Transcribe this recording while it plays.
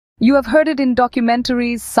You have heard it in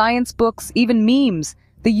documentaries, science books, even memes.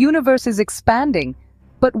 The universe is expanding.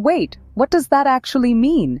 But wait, what does that actually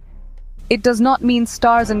mean? It does not mean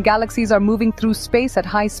stars and galaxies are moving through space at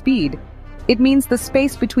high speed. It means the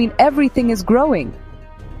space between everything is growing.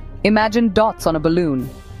 Imagine dots on a balloon.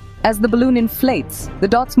 As the balloon inflates, the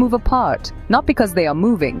dots move apart, not because they are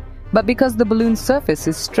moving, but because the balloon's surface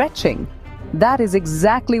is stretching. That is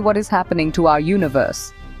exactly what is happening to our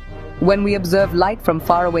universe. When we observe light from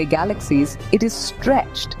faraway galaxies, it is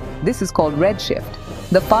stretched. This is called redshift.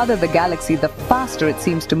 The farther the galaxy, the faster it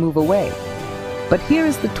seems to move away. But here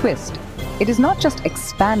is the twist. It is not just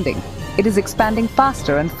expanding, it is expanding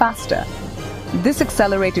faster and faster. This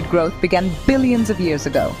accelerated growth began billions of years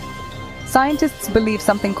ago. Scientists believe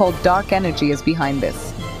something called dark energy is behind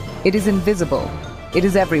this. It is invisible, it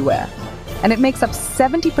is everywhere, and it makes up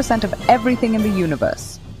 70% of everything in the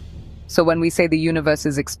universe. So when we say the universe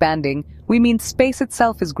is expanding, we mean space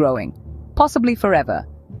itself is growing, possibly forever,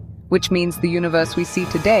 which means the universe we see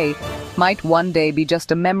today might one day be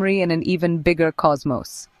just a memory in an even bigger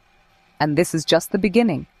cosmos. And this is just the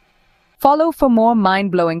beginning. Follow for more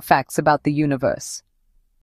mind-blowing facts about the universe.